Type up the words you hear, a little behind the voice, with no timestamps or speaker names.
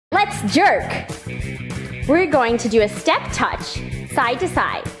Let's jerk. We're going to do a step touch, side to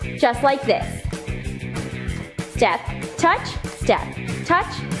side, just like this. Step, touch, step,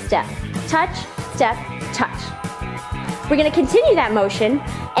 touch, step, touch, step, touch. We're gonna continue that motion,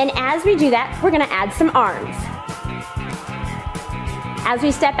 and as we do that, we're gonna add some arms. As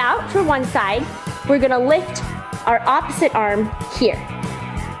we step out for one side, we're gonna lift our opposite arm here.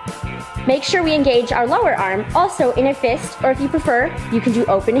 Make sure we engage our lower arm also in a fist, or if you prefer, you can do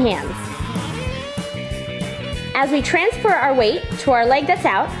open hands. As we transfer our weight to our leg that's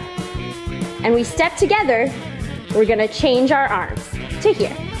out, and we step together, we're gonna change our arms to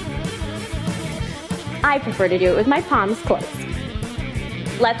here. I prefer to do it with my palms closed.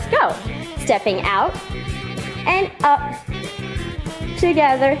 Let's go. Stepping out and up,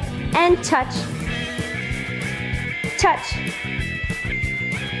 together, and touch, touch,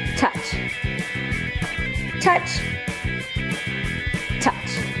 touch, touch,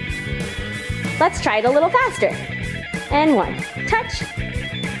 touch. Let's try it a little faster. And one, touch,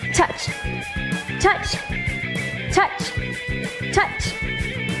 touch, touch, touch, touch,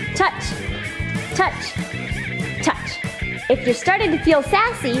 touch, touch, touch. If you're starting to feel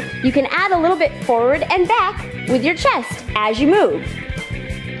sassy, you can add a little bit forward and back with your chest as you move.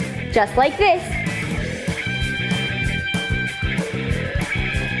 Just like this.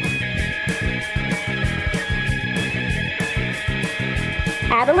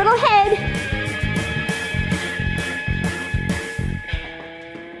 Add a little head.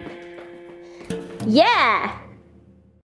 Yeah!